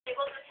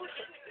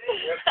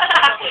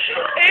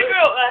Who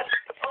brought that?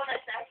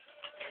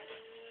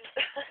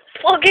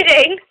 Plug it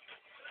in.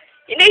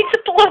 You need to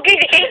plug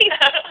it in.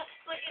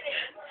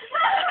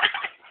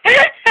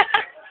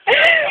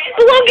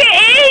 Plug it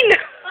in.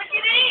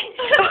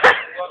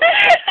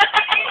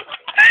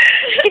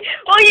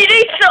 Well, you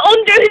need to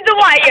undo the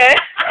wire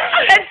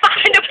and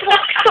find a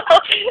plug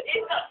socket.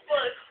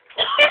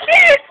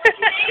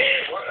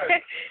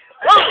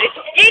 Well,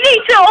 you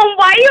need to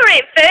unwire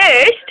it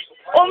first.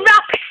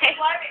 Unwrap it.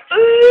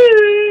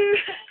 Ooh.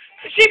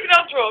 Is she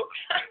on drugs?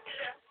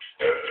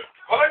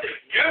 Why did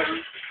you?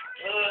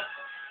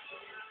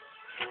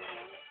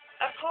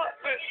 I can't,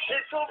 but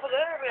it's over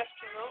there, we have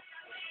to look.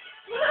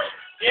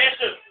 Yes,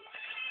 sir.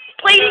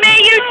 Please may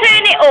you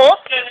turn it up.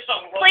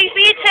 Please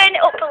may you turn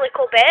it up a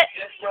little bit.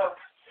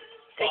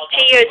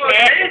 Cheers,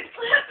 mate.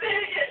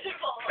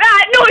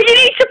 Right, no, you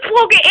need to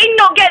plug it in,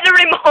 not get the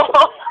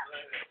remote.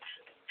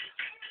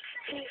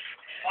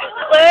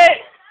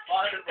 Wait.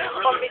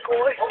 On me go.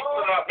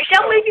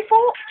 Michelle, move your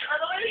foot.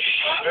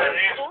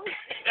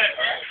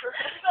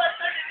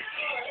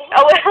 I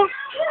will.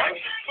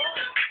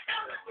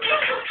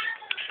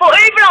 But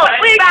overall,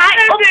 right,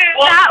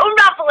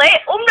 unravel it.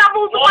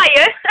 Unravel the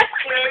wire.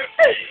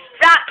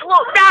 Right,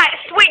 look, right,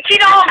 switch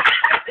it on.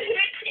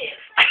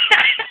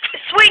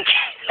 Switch.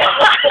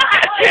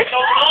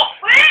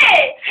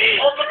 Wait!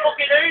 On the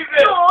fucking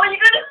hoover! No, you're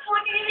gonna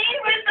plug it in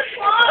with the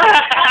plug.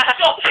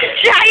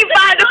 Try and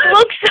find a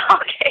plug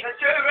socket.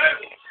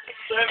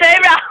 Turn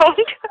round.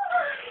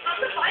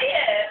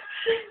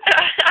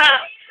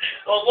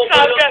 Well, look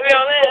Can't get me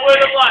on it. where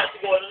the lights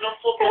are going and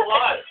unplug the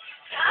lights.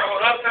 Oh,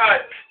 that's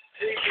right.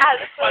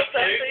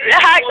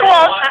 Right, go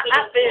on.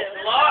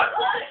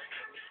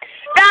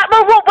 Right,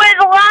 well, look where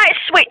the light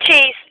switch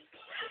is.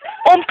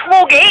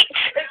 Unplug it.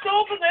 It's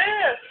over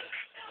there.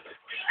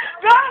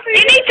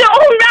 You need to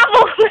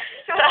unravel.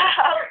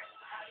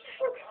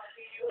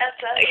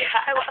 That's it.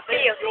 I want to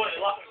feel.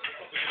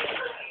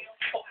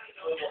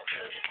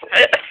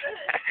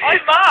 Hey,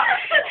 Matt.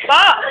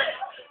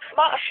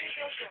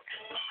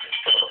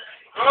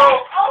 Oh!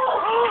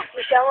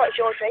 Michelle, what's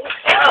your drink?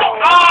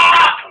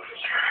 Ah!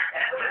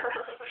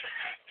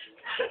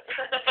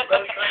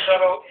 Let's clean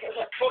that up.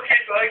 Fuck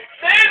it, like.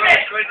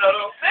 Let's clean that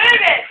up.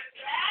 Baby!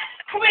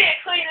 Come here,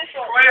 clean this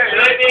up. Come here,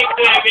 baby.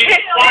 Clean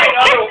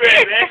that up,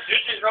 baby.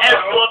 This is right.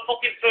 Everyone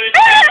fucking food.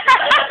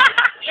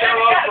 Shut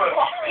up, man.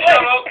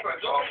 Shut up, man.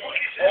 Don't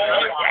fucking say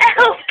that.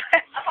 Help!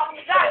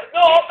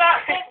 No,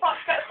 that's it.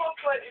 That's what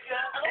I'm going to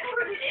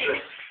do.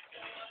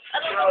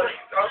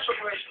 That's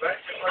some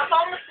respect. I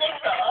found the thing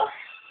though.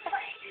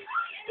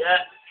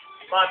 Yeah.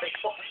 Might be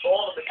fucking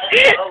ball of the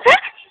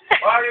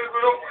Why are you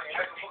going up when you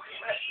make a fucking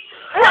mess?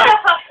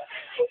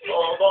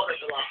 Oh, I'm not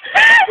going to laugh.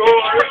 Go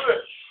on, do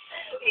it.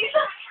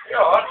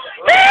 Yeah,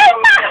 where's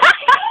the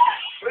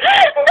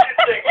fucking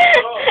thing?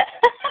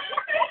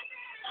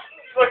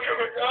 It's like a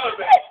regard.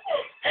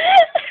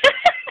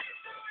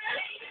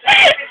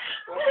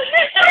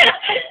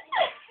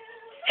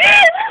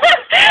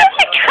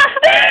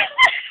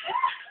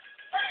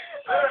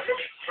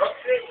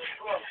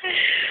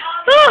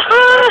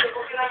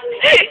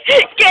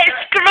 Get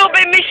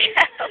scrubbing,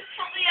 Michelle.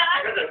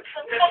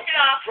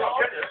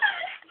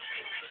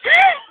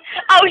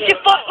 How's your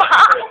foot,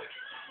 Matt?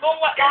 Go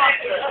wet that.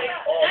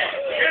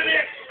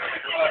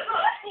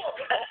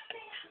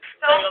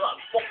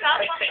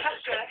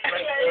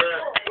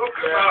 Look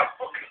at that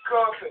fucking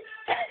carpet.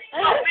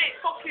 It's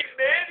fucking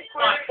made.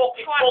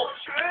 Fucking fuck.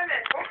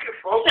 Fucking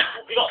fuck.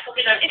 We got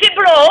fucking extra. Is it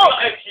broke? We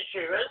got extra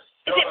shooters.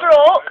 Is it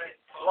broke?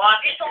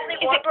 Like, Is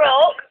it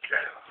broke?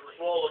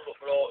 Swollen but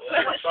broke.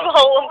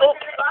 Swollen up.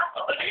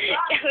 I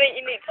think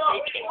you need to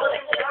speak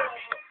English.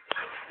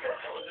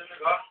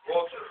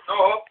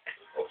 No,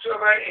 up to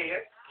about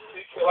here.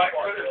 Like,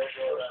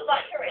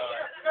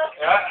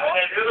 yeah, and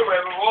then the other way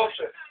with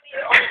water.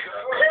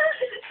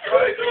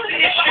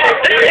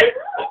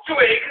 Up to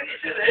here, can you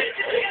see this?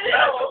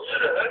 Up to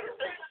there.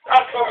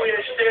 That's probably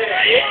a stair.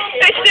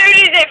 As soon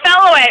as it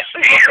fell away.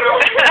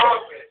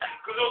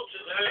 Goes up to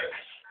there.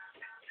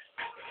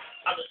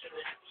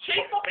 She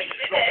fucking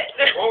did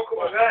it. Walk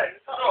up again.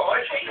 No,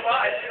 I think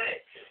about it, isn't it?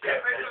 Get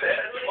rid of it.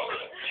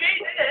 She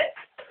did it.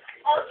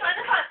 I was trying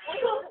to find plug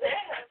over there.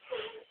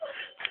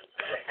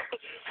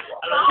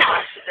 And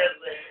I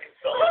accidentally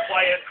got a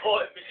wire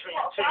caught in between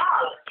two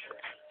books.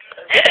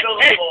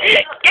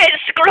 Get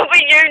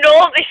scrubbing, you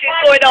know this is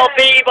going on,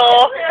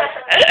 people.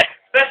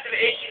 Best of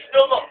it is, she's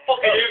still not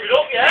fucking hoovered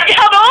up yet.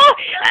 Yeah, no.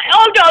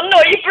 Hold on,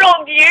 no, you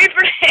broke the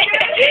Uber.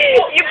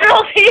 You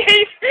broke the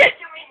Uber.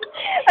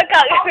 I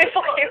can't get my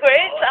fucking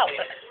words out.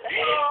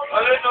 I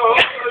don't know,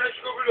 I'm going to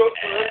scrub it up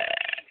first.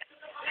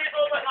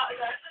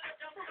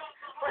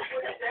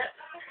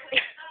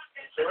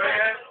 So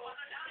again,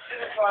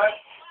 it's fine.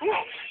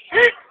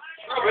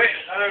 Scrub it,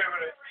 I don't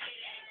know it.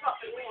 I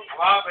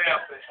might be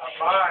happy, I'm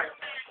fine.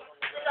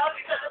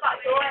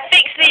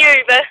 Fix the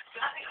Uber.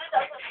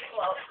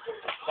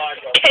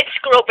 Get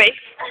scrubby.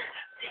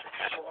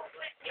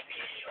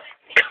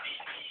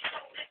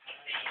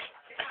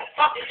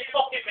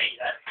 Fucking me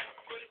then.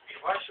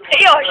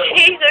 Yo,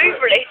 she's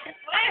Ubering.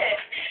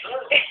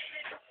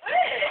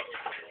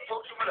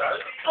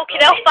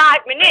 fucking hell 5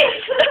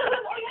 minutes.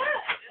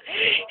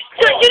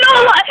 So, you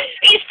know what?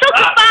 It's took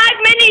 5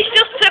 minutes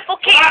just to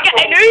fucking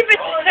get an Uber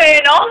to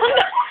turn on.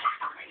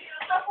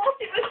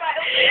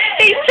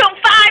 It took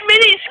 5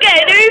 minutes to get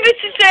an Uber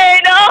to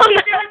turn on.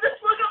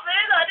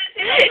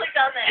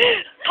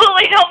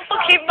 Pulling on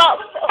fucking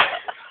mops.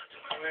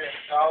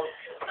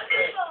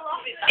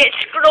 It's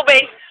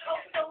scrubby.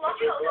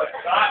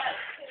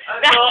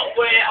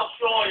 Wait, I'll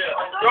show you.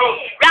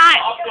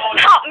 Right,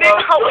 not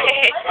move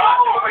away.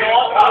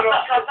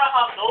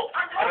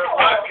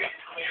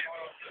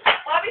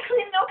 Why are we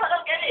cleaning up? I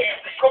don't get it.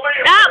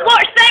 Right,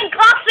 watch them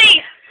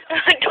glasses.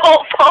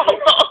 Don't fall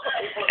off.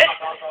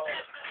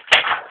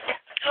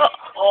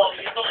 Oh,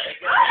 you don't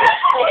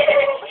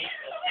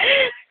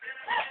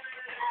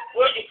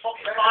Where's your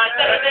fucking mind?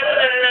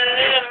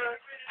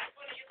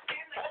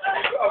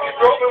 Have you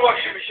brought my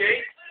washing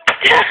machine?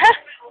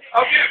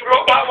 Have you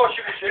brought my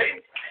washing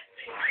machine?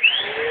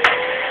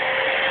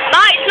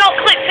 Mate, it's not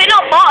clipped in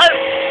on bottom.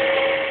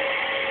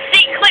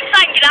 See, clips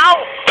hanging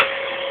out.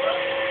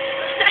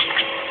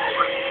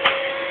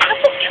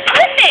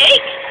 Flip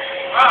it.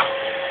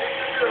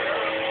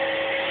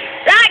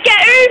 Right, get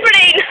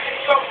Ubering.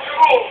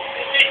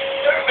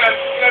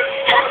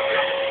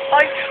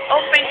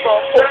 I've been for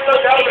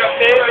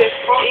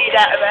eat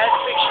out of bed,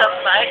 which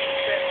sounds nice.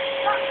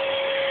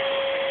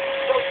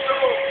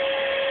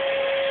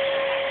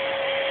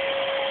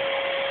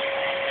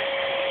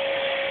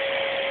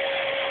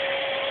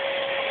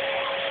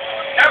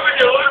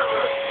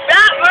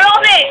 Right, we're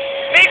on it.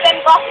 Move them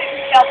glasses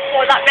yourself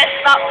before that mess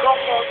that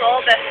goes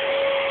over.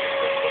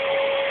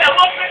 Now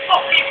what's the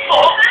fucking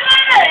fuck?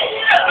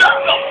 I've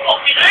got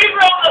fucking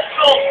Uber on the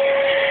front.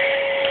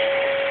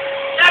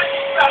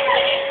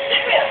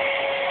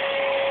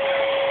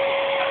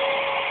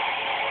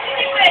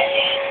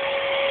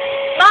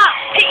 Matt,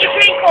 pick your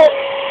drink up.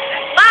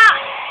 Matt!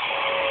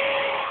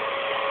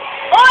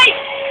 Oi!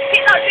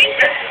 Pick that drink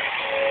up.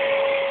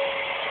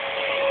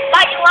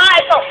 Like your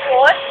lights up,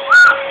 boy.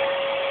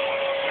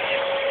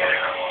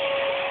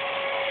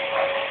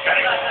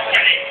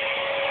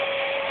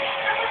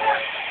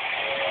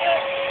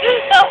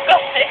 Oh,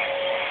 God.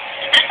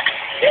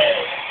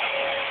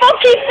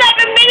 Fucking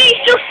 7 minutes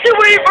just to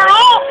Uber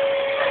up.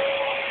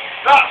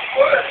 That's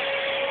worse.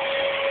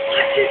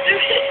 What is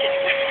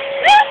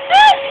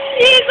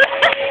it?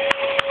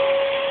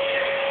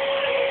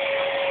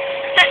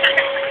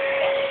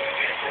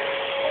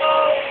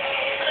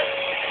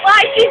 Why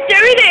is she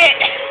doing it?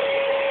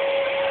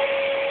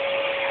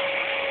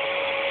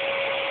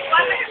 Why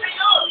are we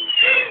up?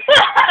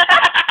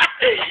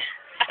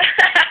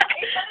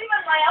 It's not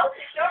even my house,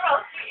 it's your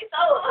house.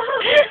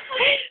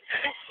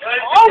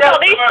 Oh God,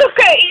 it took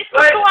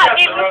like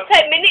even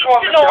 10 minutes to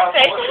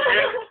notice.